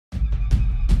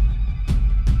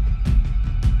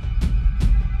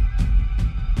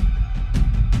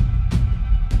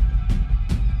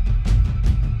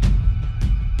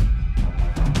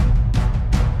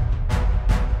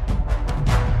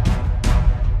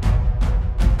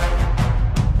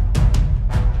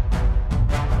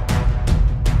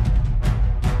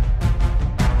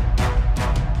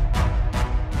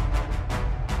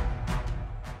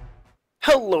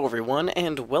everyone,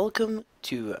 and welcome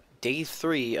to day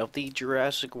 3 of the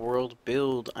Jurassic World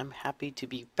build. I'm happy to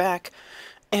be back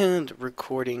and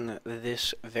recording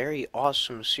this very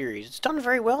awesome series. It's done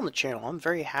very well on the channel. I'm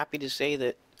very happy to say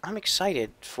that I'm excited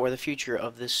for the future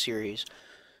of this series.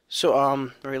 So,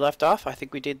 where we left off, I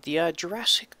think we did the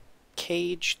Jurassic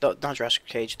cage, not Jurassic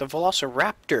cage, the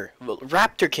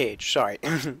Raptor cage, sorry,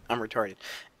 I'm retarded.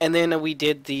 And then we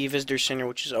did the Visitor Center,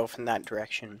 which is off in that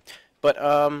direction. But,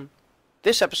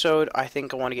 this episode, I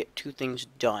think I want to get two things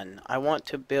done. I want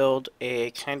to build a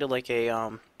kind of like a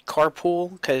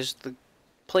carpool, because the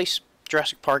place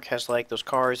Jurassic Park has like those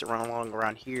cars that run along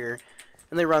around here,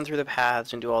 and they run through the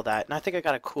paths and do all that. And I think I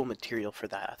got a cool material for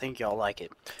that. I think y'all like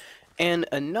it. And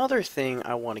another thing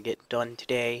I want to get done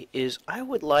today is I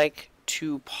would like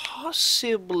to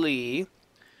possibly,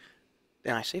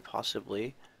 and I say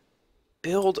possibly,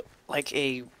 build like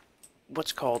a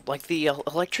what's called like the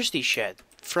electricity shed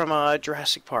from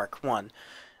Jurassic Park 1.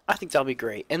 I think that'll be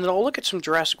great. And then I'll look at some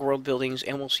Jurassic World buildings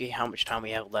and we'll see how much time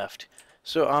we have left.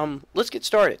 So let's get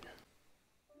started.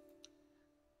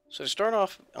 So to start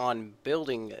off on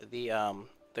building the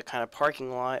kind of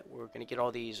parking lot, we're going to get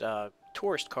all these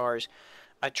tourist cars.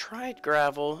 I tried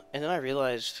gravel and then I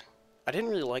realized I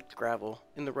didn't really like the gravel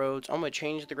in the roads. I'm going to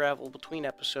change the gravel between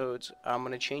episodes. I'm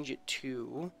going to change it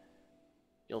to,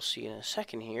 you'll see in a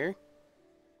second here,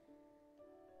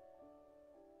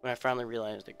 when I finally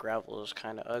realized that gravel is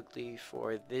kind of ugly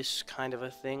for this kind of a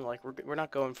thing. Like, we're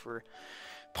not going for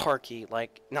parky,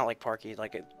 like, not like parky,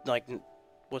 like,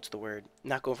 what's the word?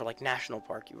 Not going for, like, national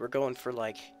parky. We're going for,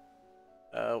 like,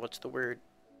 what's the word?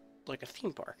 Like a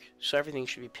theme park. So everything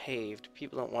should be paved.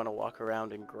 People don't want to walk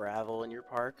around in gravel in your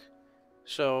park.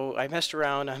 So I messed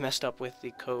around, I messed up with the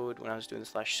code when I was doing the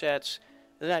 /sets.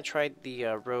 Then I tried the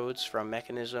roads from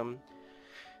Mechanism.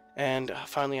 And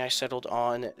finally I settled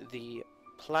on the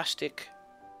plastic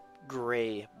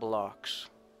gray blocks,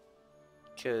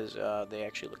 because they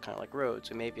actually look kind of like roads,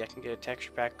 and maybe I can get a texture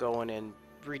pack going and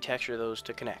retexture those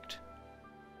to connect.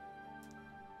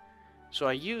 So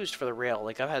I used for the rail,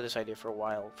 like I've had this idea for a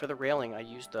while, for the railing I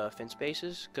used the fence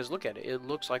bases, because look at it, it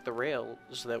looks like the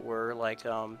rails that were like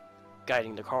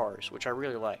guiding the cars, which I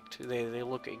really liked. They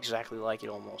look exactly like it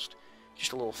almost,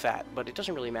 just a little fat, but it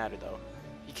doesn't really matter though,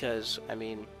 because I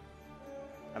mean,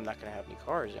 I'm not gonna have any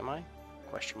cars, am I?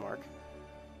 Question mark.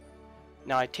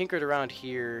 Now I tinkered around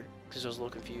here because I was a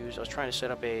little confused. I was trying to set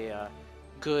up a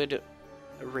good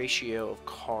ratio of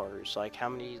cars, like how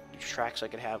many tracks I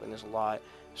could have in this lot.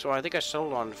 So I think I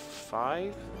settled on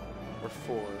 5 or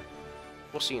 4.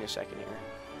 We'll see in a second here.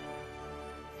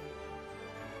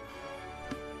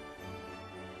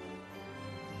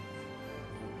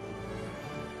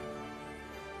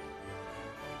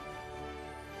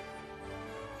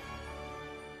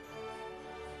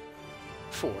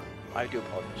 I do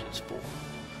apologize, it's 4.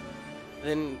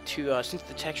 Then since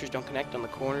the textures don't connect on the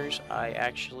corners, I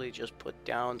actually just put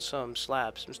down some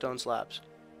slabs, some stone slabs.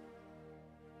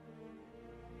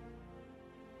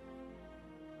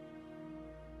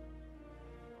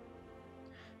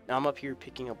 Now I'm up here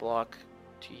picking a block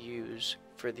to use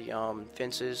for the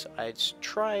fences. I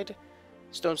tried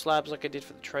stone slabs like I did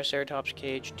for the Triceratops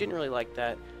cage, didn't really like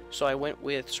that. So I went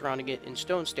with surrounding it in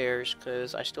stone stairs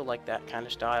because I still like that kind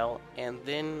of style, and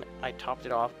then I topped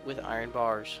it off with iron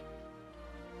bars.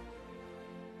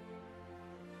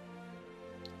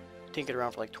 Tinkered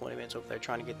around for like 20 minutes over there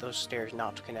trying to get those stairs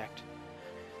not to connect.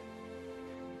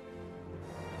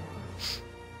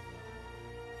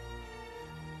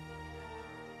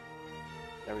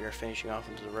 Now we are finishing off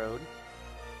into the road.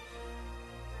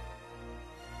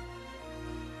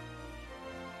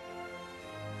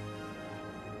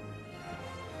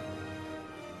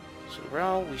 So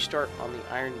now we start on the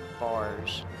iron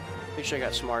bars. Make sure I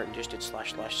got smart and just did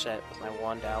 /set with my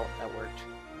wand out. That worked.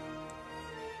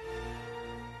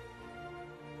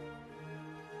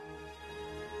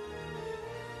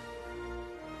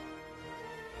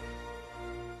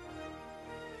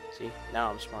 See, now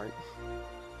I'm smart.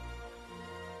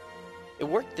 It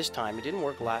worked this time. It didn't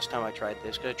work last time I tried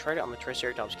this, because I tried it on the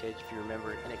Triceratops cage, if you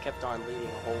remember, and it kept on leaving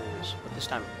holes. But this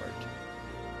time it worked.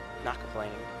 Not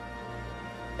complaining.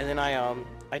 And then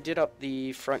I did up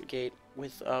the front gate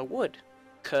with wood,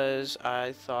 because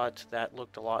I thought that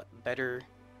looked a lot better,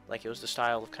 like it was the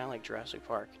style of kind of like Jurassic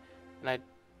Park. And I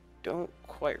don't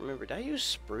quite remember, did I use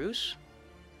spruce?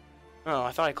 Oh,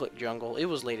 I thought I clicked jungle. It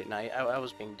was late at night, I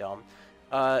was being dumb.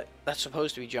 That's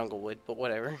supposed to be jungle wood, but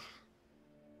whatever.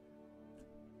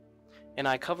 And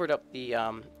I covered up the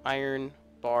iron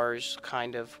bars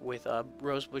kind of with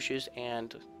rose bushes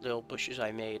and little bushes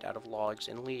I made out of logs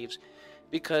and leaves.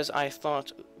 because I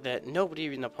thought that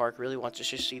nobody in the park really wants to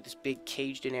just see this big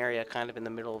caged-in area kind of in the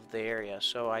middle of the area.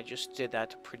 So I just did that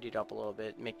to pretty it up a little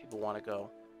bit, make people want to go.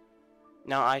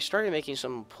 Now, I started making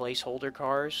some placeholder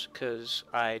cars, because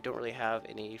I don't really have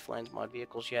any Flans mod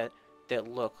vehicles yet that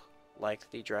look like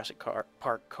the Jurassic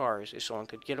Park cars. If someone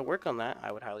could get to work on that,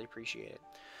 I would highly appreciate it.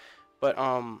 But,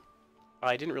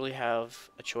 I didn't really have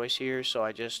a choice here, so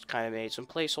I just kind of made some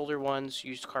placeholder ones,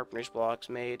 used carpenter's blocks,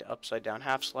 made upside-down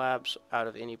half slabs out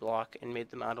of any block, and made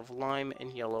them out of lime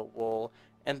and yellow wool.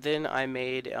 And then I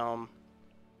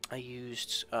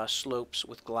used slopes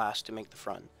with glass to make the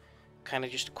front. Kind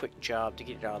of just a quick job to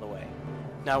get it out of the way.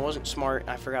 Now, I wasn't smart.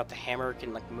 I forgot the hammer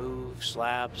can like move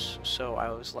slabs, so I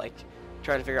was like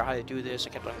trying to figure out how to do this. I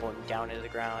kept on going down into the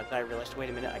ground. Then I realized, wait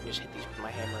a minute, I can just hit these with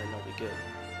my hammer and they'll be good.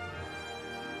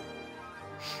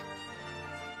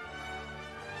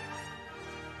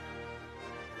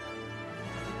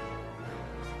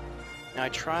 Now, I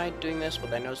tried doing this,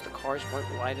 but I noticed the cars weren't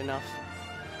wide enough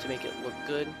to make it look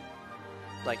good,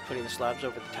 like putting the slabs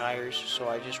over the tires, so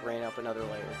I just ran up another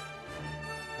layer.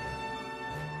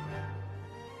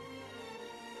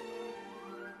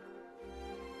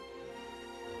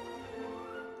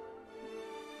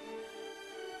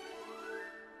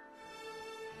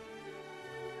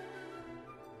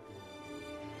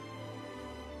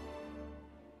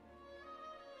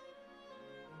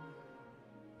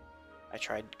 I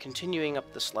tried continuing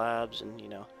up the slabs, and, you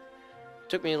know, it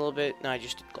took me a little bit, and I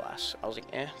just did glass. I was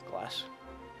like, glass.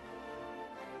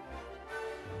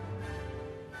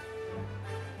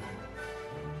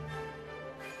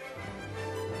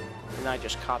 And I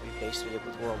just copy-pasted it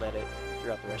with World Edit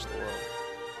throughout the rest of the world.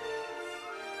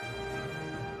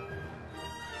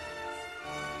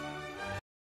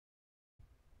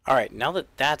 Alright, now that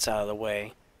that's out of the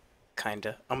way,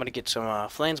 kinda, I'm gonna get some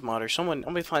Flans mod, or I'm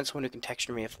gonna find someone who can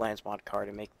texture me a Flans mod car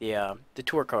to make the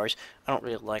tour cars. I don't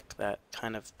really like that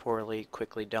kind of poorly,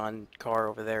 quickly done car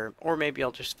over there, or maybe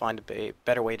I'll just find a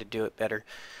better way to do it better.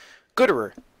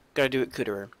 Gooderer. Gotta do it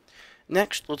gooderer.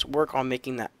 Next, let's work on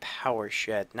making that power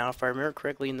shed. Now, if I remember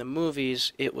correctly, in the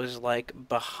movies, it was like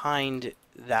behind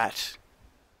that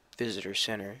visitor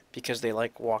center, because they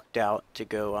like walked out to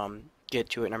go get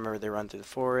to it, and I remember they run through the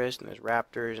forest, and there's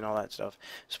raptors and all that stuff.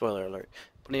 Spoiler alert.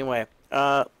 But anyway,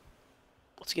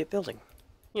 let's get building.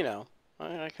 You know,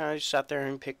 I kind of just sat there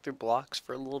and picked through blocks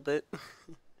for a little bit,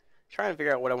 trying to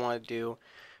figure out what I want to do.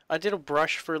 I did a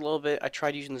brush for a little bit. I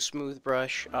tried using the smooth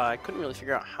brush. I couldn't really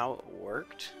figure out how it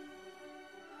worked.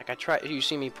 Like, you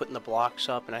see me putting the blocks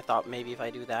up, and I thought maybe if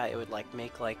I do that, it would like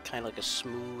make like kind of like a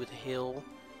smooth hill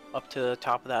up to the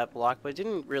top of that block, but it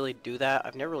didn't really do that.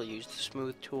 I've never really used the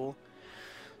smooth tool.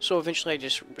 So eventually I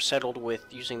just settled with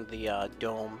using the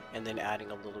dome and then adding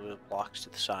a little bit of blocks to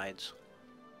the sides.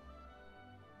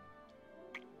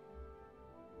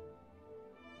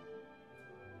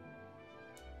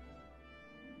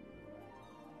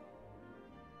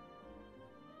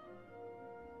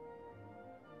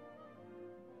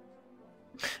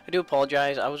 I do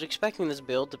apologize. I was expecting this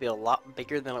build to be a lot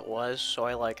bigger than it was, so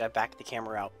I backed the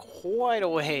camera out quite a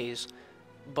ways.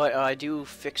 But I do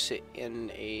fix it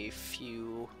in a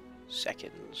few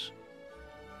seconds.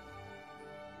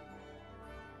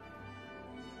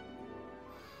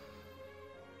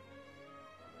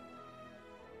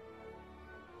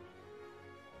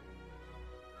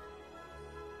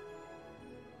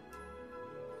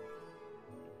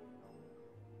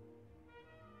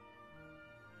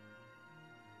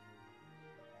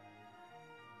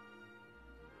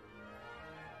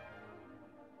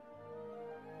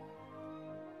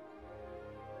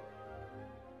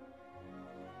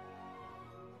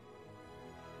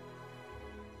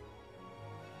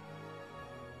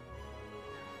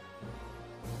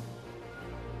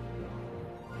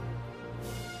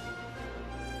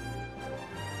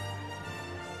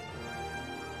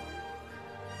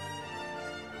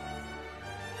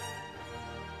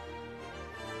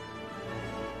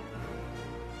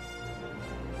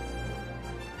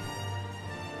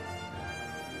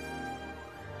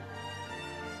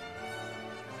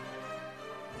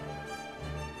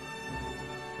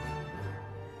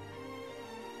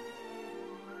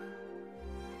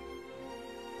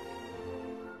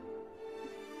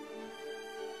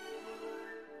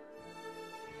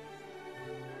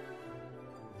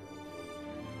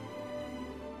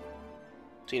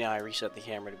 See, now I reset the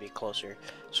camera to be closer.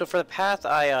 So for the path,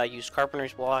 I used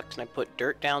carpenter's blocks, and I put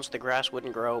dirt down so the grass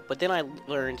wouldn't grow. But then I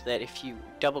learned that if you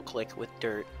double click with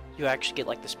dirt, you actually get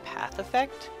like this path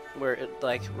effect, where it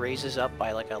like raises up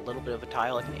by like a little bit of a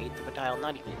tile, like an eighth of a tile,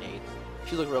 not even an eighth.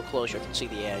 If you look real close, you can see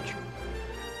the edge.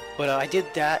 But I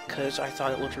did that because I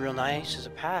thought it looked real nice as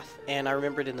a path, and I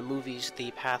remembered in the movies the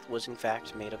path was in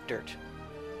fact made of dirt.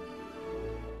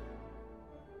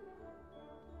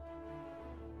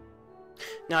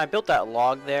 Now I built that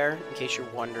log there, in case you're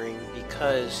wondering,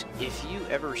 because if you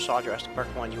ever saw Jurassic Park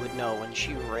 1, you would know when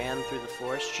she ran through the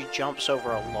forest, she jumps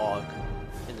over a log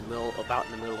in the middle, about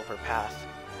in the middle of her path.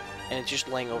 And it's just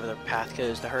laying over the path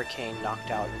because the hurricane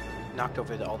knocked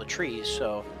over all the trees,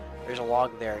 so there's a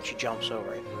log there and she jumps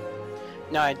over it.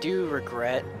 Now I do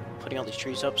regret putting all these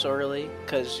trees up so early,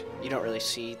 because you don't really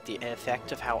see the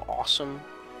effect of how awesome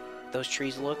those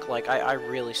trees look. Like, I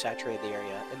really saturated the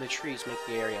area, and the trees make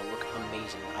the area look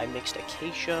amazing. I mixed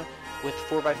acacia with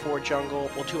 4x4 jungle,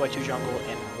 well 2x2 jungle,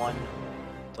 and one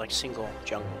like single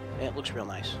jungle, and it looks real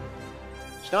nice.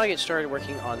 So now I get started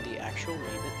working on the actual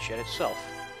maintenance shed itself.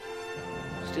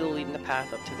 Still leading the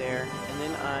path up to there, and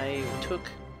then I took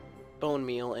bone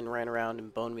meal and ran around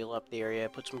and bone meal up the area,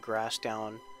 put some grass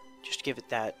down, just to give it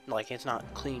that, like, it's not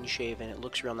clean shaven, it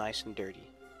looks real nice and dirty.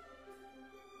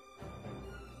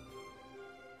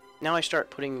 Now I start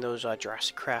putting those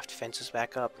Jurassic Craft fences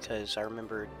back up, because I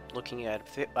remember looking at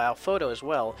a photo as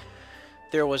well.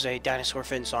 There was a dinosaur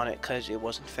fence on it, because it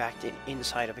was in fact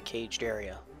inside of a caged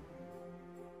area.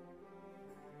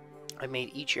 I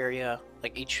made each area,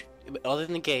 like each, other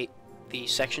than the gate, the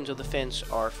sections of the fence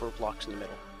are for blocks in the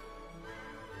middle.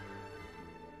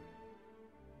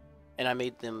 And I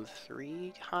made them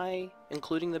 3 high,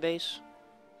 including the base.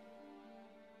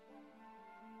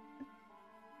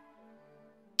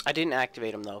 I didn't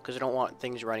activate them though, because I don't want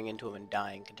things running into them and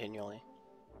dying continually.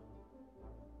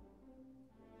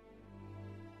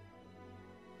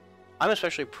 I'm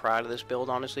especially proud of this build,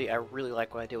 honestly. I really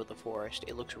like what I did with the forest.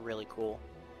 It looks really cool.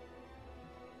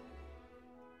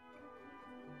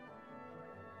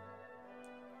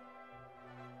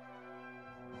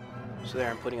 So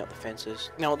there, I'm putting up the fences.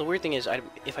 Now, the weird thing is,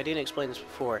 if I didn't explain this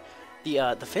before,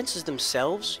 the fences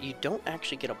themselves, you don't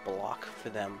actually get a block for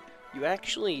them. You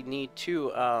actually need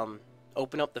to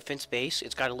open up the fence base.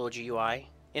 It's got a little GUI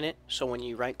in it, so when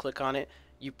you right-click on it,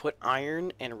 you put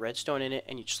iron and redstone in it,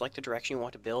 and you select the direction you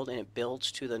want to build, and it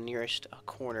builds to the nearest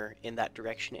corner in that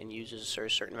direction and uses a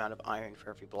certain amount of iron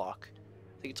for every block.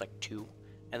 I think it's like 2,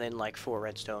 and then like 4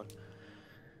 redstone.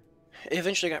 It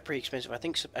eventually got pretty expensive. I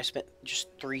think I spent just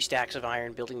 3 stacks of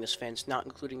iron building this fence, not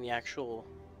including the actual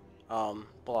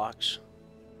blocks.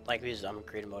 Like, because I'm in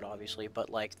creative mode, obviously, but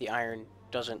like the iron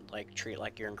doesn't like treat it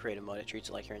like you're in creative mode, it treats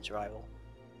it like you're in survival.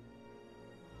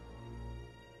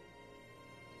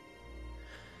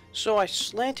 So I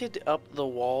slanted up the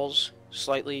walls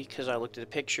slightly because I looked at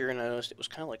the picture and I noticed it was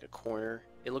kind of like a corner.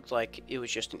 It looked like it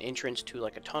was just an entrance to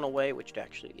like a tunnelway, which it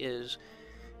actually is.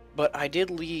 But I did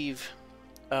leave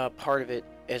part of it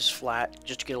as flat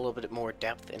just to get a little bit more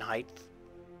depth and height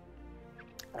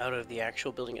out of the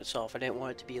actual building itself. I didn't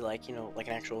want it to be like, you know, like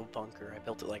an actual bunker. I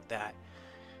built it like that.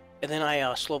 And then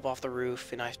I slope off the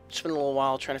roof, and I spent a little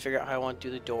while trying to figure out how I want to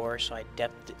do the door. So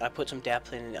I put some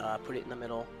depth and put it in the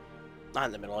middle. Not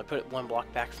in the middle, I put it 1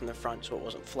 block back from the front so it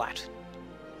wasn't flat.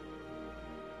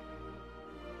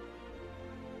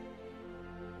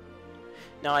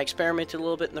 Now I experimented a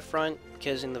little bit in the front,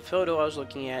 because in the photo I was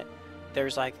looking at,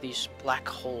 there's like these black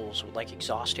holes with like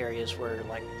exhaust areas where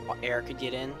like air could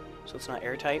get in, so it's not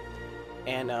airtight.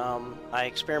 And I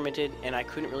experimented and I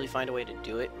couldn't really find a way to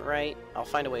do it right. I'll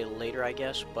find a way later, I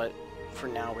guess, but for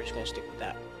now we're just going to stick with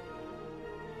that.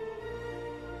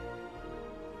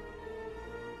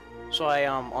 So I,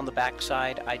 on the back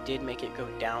side, I did make it go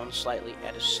down slightly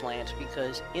at a slant,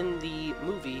 because in the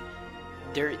movie,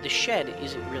 the shed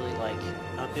isn't really like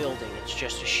a building, it's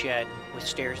just a shed with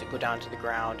stairs that go down to the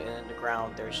ground, and in the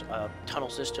ground there's a tunnel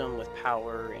system with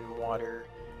power and water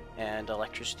and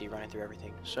electricity running through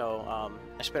everything. So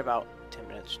I spent about 10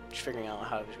 minutes just figuring out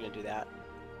how I was going to do that.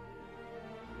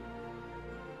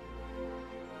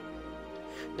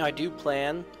 Now I do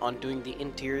plan on doing the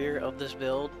interior of this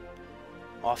build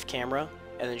off camera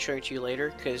and then showing it to you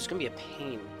later, because it's going to be a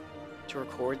pain to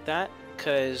record that,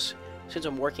 because since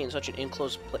I'm working in such an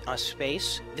enclosed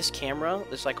space, this camera,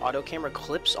 this like auto camera,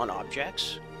 clips on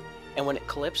objects, and when it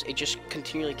clips, it just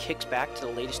continually kicks back to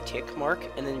the latest tick mark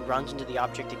and then runs into the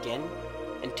object again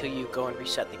until you go and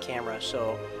reset the camera.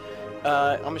 So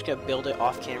I'm just going to build it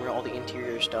off camera, all the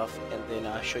interior stuff, and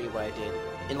then show you what I did.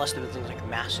 Unless the building's like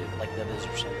massive, like the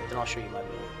visitor center, then I'll show you my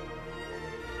build.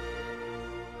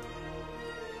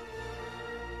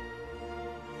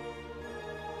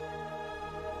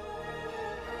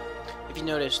 If you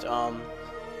noticed,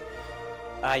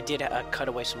 I did cut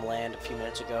away some land a few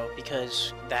minutes ago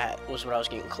because that was what I was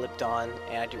getting clipped on,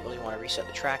 and I didn't really want to reset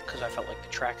the track because I felt like the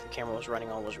track the camera was running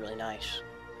on was really nice.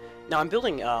 Now I'm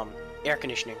building air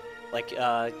conditioning, like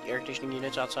air conditioning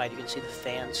units outside. You can see the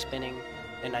fan spinning,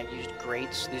 and I used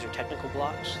grates. These are technical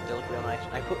blocks. They look real nice.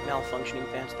 I put malfunctioning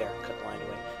fans there. Cut the line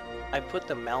away. I put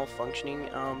the malfunctioning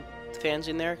fans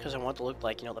in there because I want it to look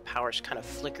like, you know, the power's kind of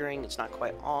flickering. It's not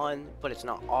quite on, but it's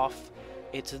not off.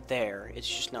 It's there. It's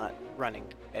just not running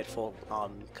at full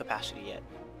capacity yet.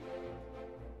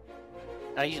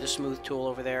 I used the smooth tool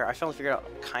over there. I finally figured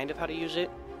out kind of how to use it,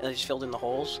 and I just filled in the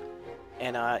holes,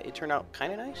 and it turned out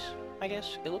kind of nice, I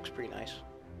guess. It looks pretty nice.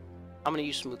 I'm going to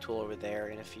use smooth tool over there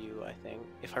in a few, I think,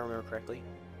 if I remember correctly.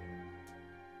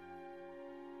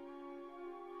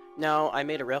 Now, I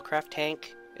made a railcraft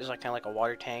tank. It's like kind of like a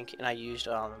water tank, and I used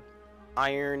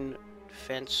iron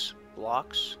fence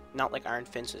blocks. Not like iron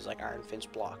fences, like iron fence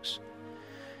blocks.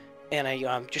 And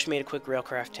I just made a quick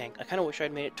railcraft tank. I kind of wish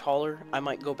I'd made it taller. I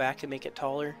might go back and make it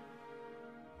taller.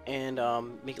 And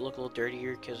make it look a little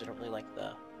dirtier because I don't really like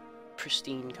the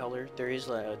pristine color. There's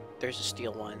a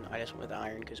steel one. I just went with the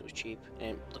iron because it was cheap.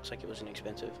 And it looks like it was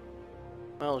inexpensive.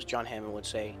 Well, as John Hammond would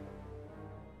say,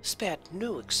 spared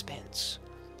no expense.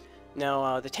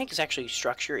 Now, the tank is actually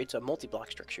structure. It's a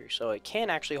multi-block structure. So it can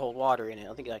actually hold water in it.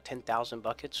 I think like 10,000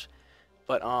 buckets.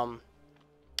 But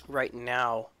right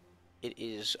now, it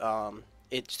is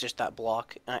it's just that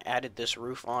block. I added this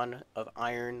roof on of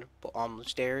iron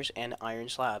stairs and iron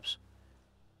slabs.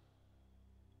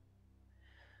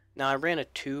 Now I ran a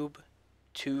tube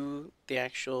to the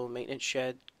actual maintenance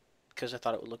shed because I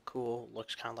thought it would look cool. It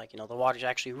looks kind of like, you know, the water's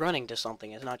actually running to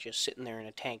something. It's not just sitting there in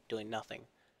a tank doing nothing.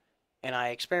 And I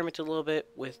experimented a little bit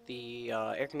with the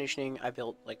air conditioning. I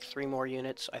built like 3 more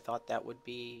units. I thought that would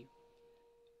be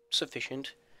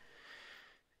sufficient.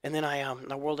 And then I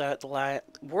world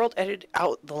edited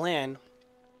out the land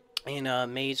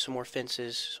and made some more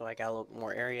fences, so I got a little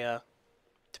more area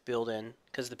to build in.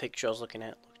 Because the picture I was looking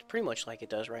at looked pretty much like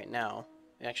it does right now.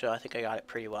 Actually, I think I got it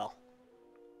pretty well.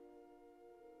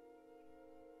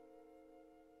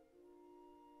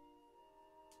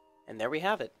 And there we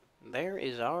have it. There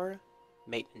is our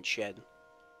maintenance shed.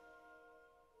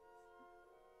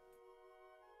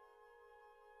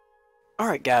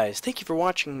 Alright guys, thank you for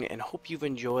watching and hope you've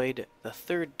enjoyed the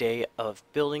 3rd day of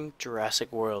building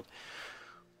Jurassic World.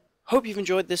 Hope you've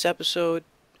enjoyed this episode.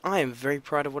 I am very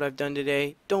proud of what I've done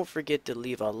today. Don't forget to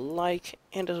leave a like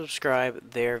and a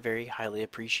subscribe. They're very highly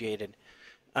appreciated.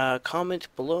 Comment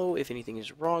below if anything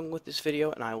is wrong with this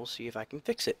video and I will see if I can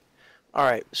fix it.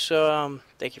 Alright, so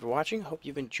thank you for watching. Hope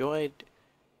you've enjoyed.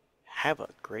 Have a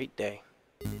great day.